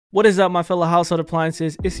What is up, my fellow household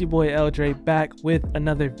appliances? It's your boy Eldre back with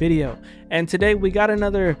another video, and today we got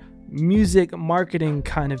another music marketing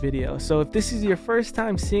kind of video. So if this is your first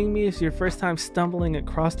time seeing me, if it's your first time stumbling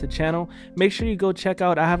across the channel, make sure you go check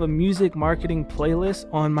out, I have a music marketing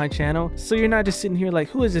playlist on my channel, so you're not just sitting here like,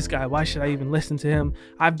 who is this guy, why should I even listen to him?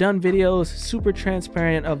 I've done videos super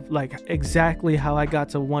transparent of like exactly how I got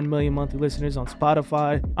to 1 million monthly listeners on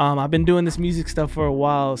Spotify. I've been doing this music stuff for a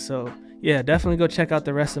while, so yeah, definitely go check out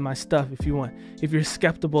the rest of my stuff if you're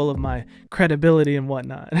skeptical of my credibility and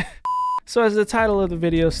whatnot. So as the title of the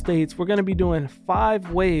video states, we're going to be doing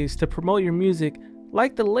 5 ways to promote your music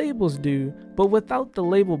like the labels do, but without the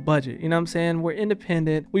label budget. You know what I'm saying? We're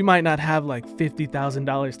independent. We might not have like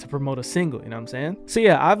 $50,000 to promote a single, you know what I'm saying? So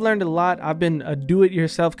yeah, I've learned a lot. I've been a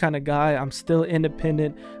do-it-yourself kind of guy. I'm still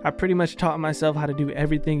independent. I pretty much taught myself how to do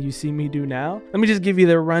everything you see me do now. Let me just give you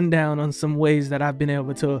the rundown on some ways that I've been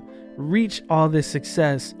able to reach all this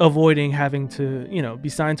success, avoiding having to, you know, be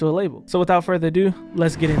signed to a label. So without further ado,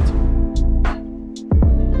 let's get into it.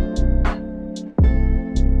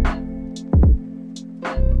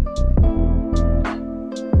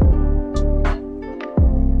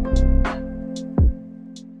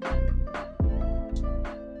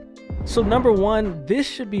 So number one, this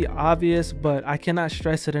should be obvious, but I cannot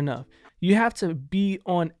stress it enough. You have to be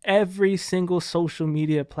on every single social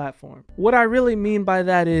media platform. What I really mean by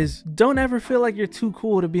that is, don't ever feel like you're too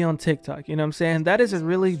cool to be on TikTok. You know what I'm saying? That is a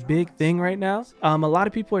really big thing right now. A lot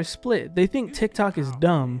of people are split. They think TikTok is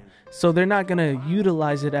dumb, so they're not gonna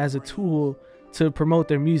utilize it as a tool to promote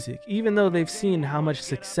their music, even though they've seen how much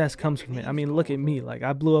success comes from it. I mean, look at me, like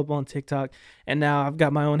I blew up on TikTok and now I've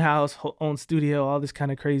got my own house, own studio, all this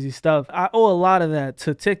kind of crazy stuff. I owe a lot of that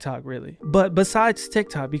to TikTok, really. But besides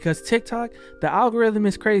TikTok, because TikTok, the algorithm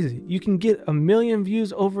is crazy. You can get 1 million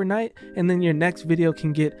views overnight, and then your next video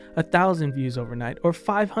can get 1,000 views overnight or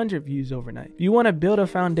 500 views overnight. You want to build a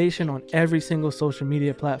foundation on every single social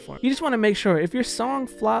media platform. You just want to make sure if your song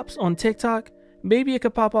flops on TikTok, maybe it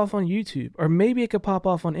could pop off on YouTube, or maybe it could pop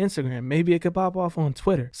off on Instagram, maybe it could pop off on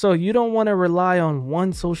Twitter. So you don't want to rely on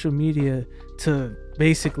one social media to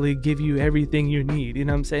basically give you everything you need, you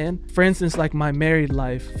know what I'm saying? For instance, like my married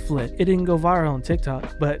life flick, it didn't go viral on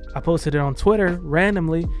TikTok, but I posted it on Twitter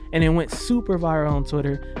randomly and it went super viral on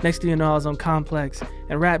Twitter. Next thing you know, I was on Complex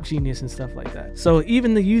and Rap Genius and stuff like that. So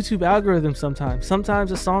even the YouTube algorithm,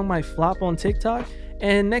 sometimes a song might flop on TikTok,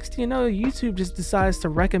 and next thing you know, YouTube just decides to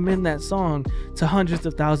recommend that song to hundreds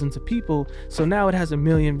of thousands of people. So now it has 1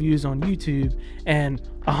 million views on YouTube and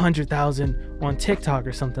 100,000 on TikTok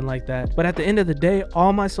or something like that. But at the end of the day,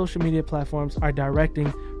 all my social media platforms are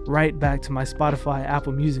directing right back to my Spotify,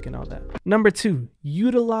 Apple Music, and all that. Number 2,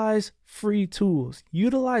 utilize free tools.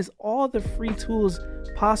 Utilize all the free tools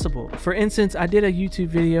possible. For instance, I did a YouTube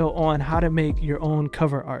video on how to make your own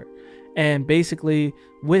cover art. And basically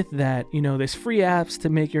with that, you know, there's free apps to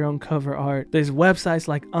make your own cover art. There's websites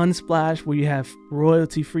like Unsplash where you have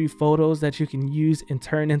royalty-free photos that you can use and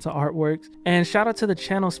turn into artworks. And shout out to the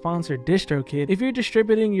channel sponsor DistroKid. If you're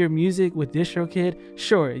distributing your music with DistroKid,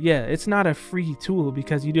 sure, yeah, it's not a free tool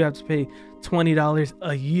because you do have to pay $20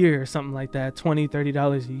 a year or something like that, $20,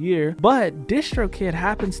 $30 a year. But DistroKid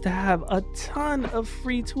happens to have a ton of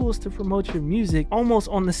free tools to promote your music, almost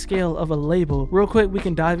on the scale of a label. Real quick, we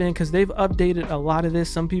can dive in because they've updated a lot of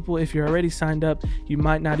this. Some people, if you're already signed up, you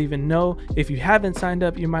might not even know. If you haven't signed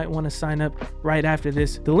up, you might want to sign up right after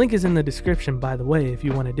this. The link is in the description, by the way, if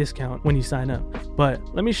you want a discount when you sign up. But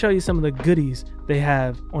let me show you some of the goodies they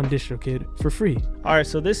have on DistroKid for free. All right,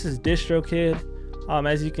 so this is DistroKid.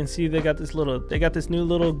 As you can see, they got this new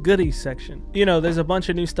little goodies section. You know, there's a bunch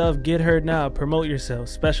of new stuff. Get heard now, promote yourself,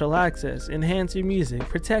 special access, enhance your music,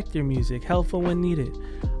 protect your music, helpful when needed.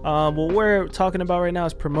 What we're talking about right now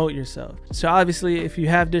is promote yourself. So obviously, if you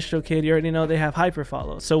have DistroKid, you already know they have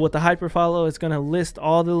hyperfollow. So with the hyperfollow, it's gonna list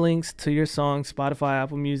all the links to your song, Spotify,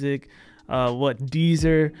 Apple Music,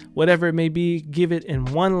 Deezer, whatever it may be. Give it in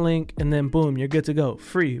one link and then boom, you're good to go,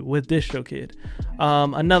 free with DistroKid.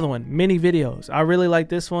 Another one, mini videos. I really like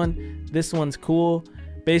this one. This one's cool.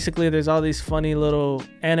 Basically, there's all these funny little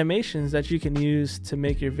animations that you can use to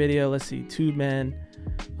make your video. Let's see, TubeMan,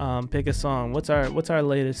 pick a song. What's our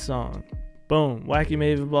latest song? Boom, Wacky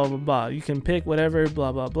Maven, blah blah blah. You can pick whatever,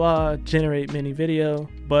 blah blah blah, generate mini video.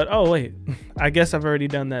 But oh wait, I guess I've already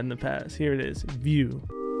done that in the past. Here it is, view.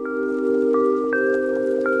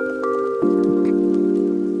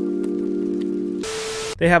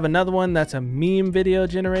 They have another one that's a meme video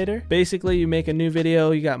generator. Basically, you make a new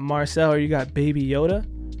video, you got Marcel or you got Baby Yoda.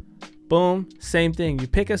 Boom, same thing. You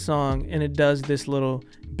pick a song and it does this little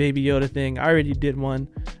Baby Yoda thing. I already did one.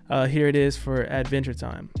 Here it is for Adventure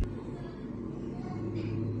Time.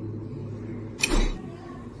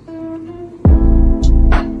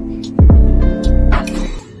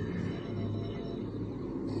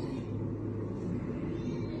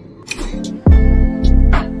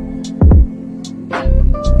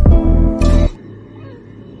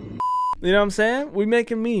 You know what I'm saying? We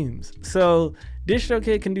making memes. So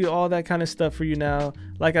DistroKid can do all that kind of stuff for you now.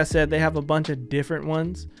 Like I said, they have a bunch of different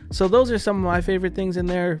ones. So those are some of my favorite things in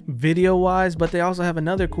there video wise, but they also have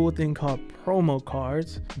another cool thing called promo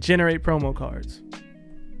cards. Generate promo cards.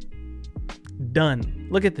 Done.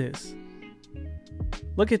 Look at this.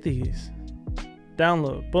 Look at these.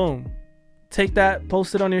 Download. Boom. Take that,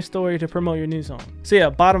 post it on your story to promote your new song. So yeah,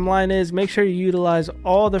 bottom line is make sure you utilize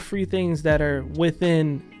all the free things that are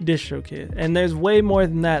within DistroKid. And there's way more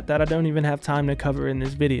than that I don't even have time to cover in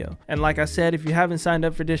this video. And like I said, if you haven't signed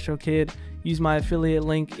up for DistroKid, use my affiliate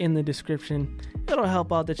link in the description. It'll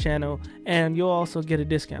help out the channel and you'll also get a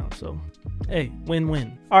discount. So hey,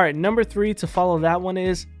 win-win. All right, number 3 to follow that one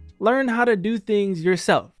is learn how to do things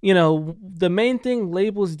yourself. You know, the main thing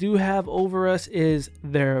labels do have over us is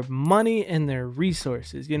their money and their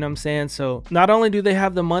resources. You know what I'm saying? So not only do they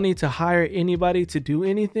have the money to hire anybody to do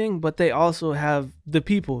anything, but they also have the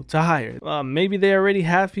people to hire. Maybe they already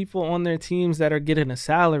have people on their teams that are getting a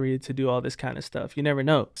salary to do all this kind of stuff. You never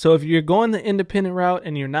know. So if you're going the independent route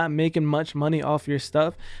and you're not making much money off your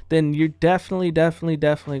stuff, then you're definitely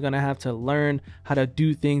going to have to learn how to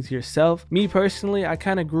do things yourself. Me personally, I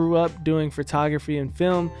kind of grew up doing photography and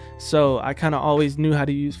film, so I kind of always knew how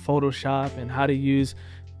to use Photoshop and how to use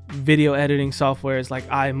video editing softwares like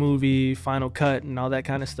iMovie, Final Cut, and all that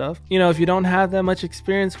kind of stuff. You know, if you don't have that much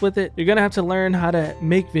experience with it, you're gonna have to learn how to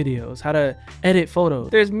make videos, how to edit photos.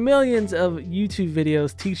 There's millions of YouTube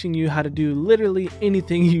videos teaching you how to do literally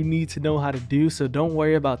anything you need to know how to do, so don't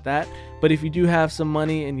worry about that. But if you do have some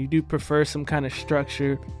money and you do prefer some kind of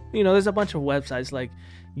structure, you know, there's a bunch of websites like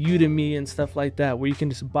Udemy and stuff like that where you can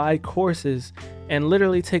just buy courses and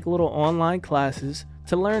literally take little online classes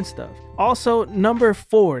to learn stuff. Also, number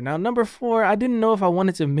 4. Now, number 4, I didn't know if I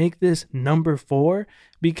wanted to make this number 4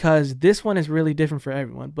 because this one is really different for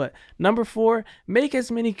everyone. But number 4, make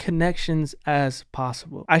as many connections as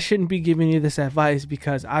possible. I shouldn't be giving you this advice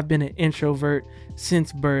because I've been an introvert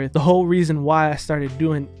since birth. The whole reason why I started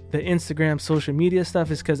doing the Instagram social media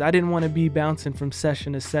stuff is because I didn't want to be bouncing from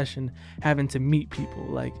session to session having to meet people.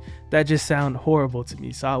 Like, that just sounded horrible to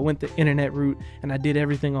me. So I went the internet route and I did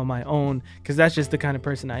everything on my own because that's just the kind of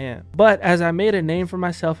person I am. But as I made a name for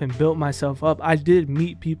myself and built myself up, I did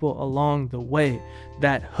meet people along the way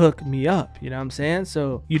that hooked me up, you know what I'm saying?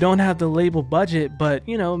 So you don't have the label budget, but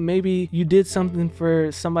you know, maybe you did something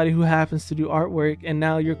for somebody who happens to do artwork and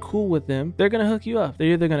now you're cool with them. They're gonna hook you up.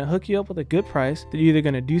 They're either gonna hook you up with a good price, they're either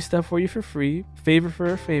gonna do stuff for you for free, favor for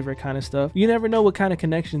a favor kind of stuff. You never know what kind of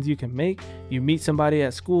connections you can make. You meet somebody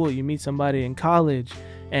at school, you meet somebody in college,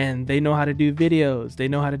 and they know how to do videos, they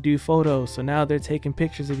know how to do photos, so now they're taking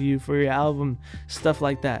pictures of you for your album, stuff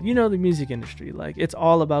like that. You know, the music industry, like, it's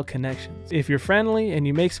all about connections. If you're friendly and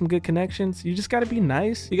you make some good connections, you just gotta be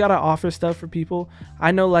nice. You gotta offer stuff for people.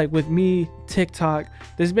 I know, like with me, TikTok,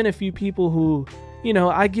 there's been a few people who, you know,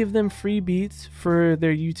 I give them free beats for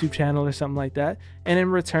their YouTube channel or something like that, and in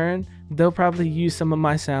return they'll probably use some of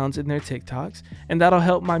my sounds in their TikToks, and that'll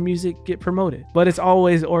help my music get promoted. But it's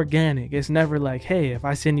always organic. It's never like, hey, if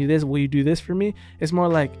I send you this, will you do this for me? It's more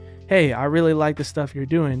like, hey, I really like the stuff you're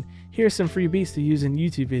doing, here's some free beats to use in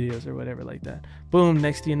YouTube videos or whatever like that. Boom,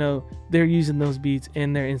 next thing you know, they're using those beats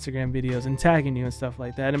in their Instagram videos and tagging you and stuff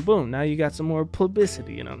like that, and boom, now you got some more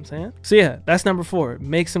publicity, you know what I'm saying? So yeah, that's number 4.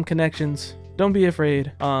 Make some connections. Don't be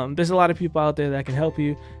afraid. There's a lot of people out there that can help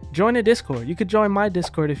you. Join a Discord. You could join my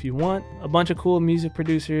Discord if you want. A bunch of cool music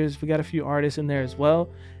producers. We got a few artists in there as well.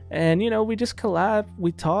 And, you know, we just collab,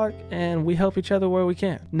 we talk, and we help each other where we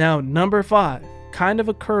can. Now, number 5, kind of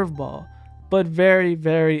a curveball, but very,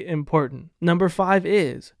 very important. Number 5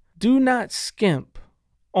 is do not skimp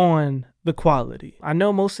on the quality. I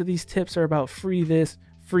know most of these tips are about free this,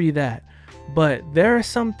 free that, but there are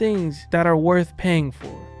some things that are worth paying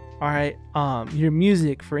for. All right, your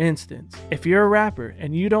music, for instance. If you're a rapper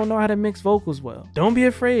and you don't know how to mix vocals well, don't be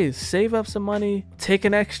afraid. Save up some money, take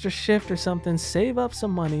an extra shift or something, save up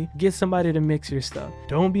some money, get somebody to mix your stuff.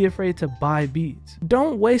 Don't be afraid to buy beats.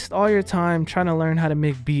 Don't waste all your time trying to learn how to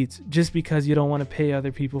make beats just because you don't want to pay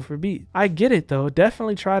other people for beats. I get it though.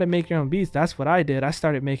 Definitely try to make your own beats. That's what I did. I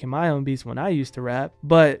started making my own beats when I used to rap.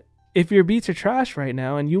 But if your beats are trash right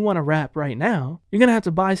now and you want to rap right now, you're gonna have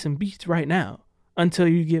to buy some beats right now until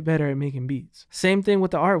you get better at making beats. Same thing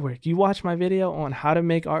with the artwork. You watch my video on how to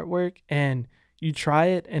make artwork and you try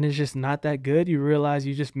it and it's just not that good. You realize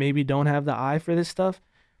you just maybe don't have the eye for this stuff.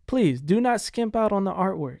 Please do not skimp out on the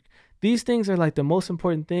artwork. These things are like the most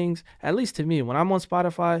important things, at least to me. When I'm on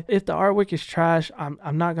Spotify, if the artwork is trash,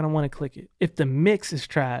 I'm not gonna want to click it. If the mix is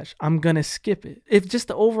trash, I'm gonna skip it. If just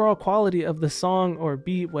the overall quality of the song or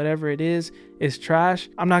beat, whatever it is trash,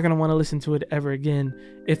 I'm not gonna want to listen to it ever again.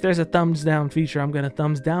 If there's a thumbs down feature, I'm gonna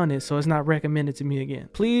thumbs down it so it's not recommended to me again.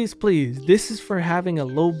 Please, please, this is for having a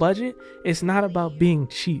low budget. It's not about being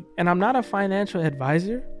cheap. And I'm not a financial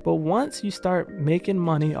advisor, but once you start making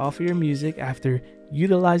money off of your music after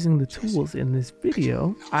utilizing the tools in this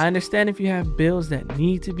video, I understand if you have bills that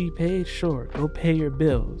need to be paid, sure, go pay your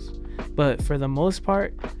bills. But for the most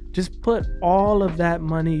part, just put all of that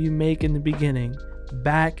money you make in the beginning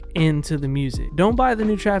back into the music. Don't buy the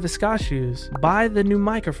new Travis Scott shoes, buy the new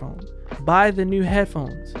microphone, buy the new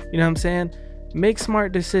headphones. You know what I'm saying? Make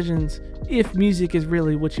smart decisions if music is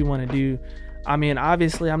really what you want to do. I mean,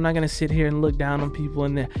 obviously, I'm not going to sit here and look down on people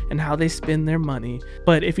and how they spend their money.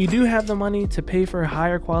 But if you do have the money to pay for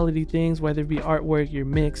higher quality things, whether it be artwork, your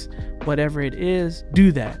mix, whatever it is,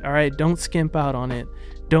 do that. All right. Don't skimp out on it.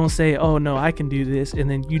 Don't say, oh no, I can do this, and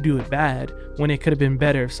then you do it bad when it could have been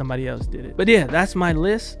better if somebody else did it. But yeah, that's my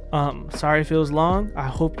list. Sorry if it was long. I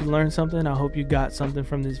hope you learned something. I hope you got something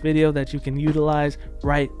from this video that you can utilize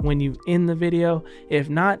right when you end the video. If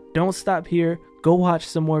not, don't stop here. Go watch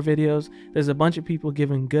some more videos. There's a bunch of people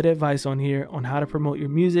giving good advice on here on how to promote your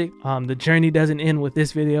music. The journey doesn't end with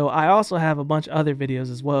this video. I also have a bunch of other videos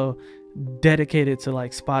as well dedicated to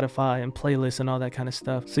like Spotify and playlists and all that kind of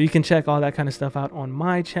stuff, so you can check all that kind of stuff out on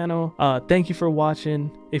my channel. Thank you for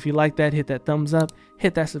watching. If you like that, hit that thumbs up,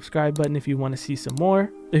 hit that subscribe button if you want to see some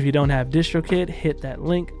more. If you don't have DistroKid, hit that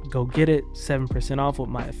link, go get it, 7% off with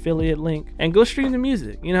my affiliate link, and go stream the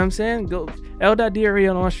music. You know what I'm saying? Go L.Diary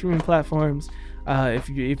on all streaming platforms. If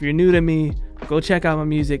you're new to me, go check out my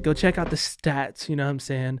music, go check out the stats, you know what I'm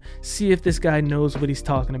saying? See if this guy knows what he's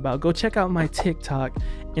talking about. Go check out my TikTok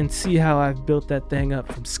and see how I've built that thing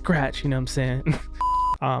up from scratch, you know what I'm saying?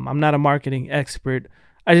 I'm not a marketing expert.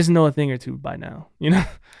 I just know a thing or two by now, you know?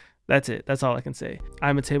 That's it. That's all I can say.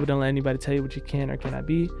 I'm a table. Don't let anybody tell you what you can or cannot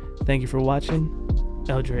be. Thank you for watching.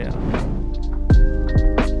 Eldre out.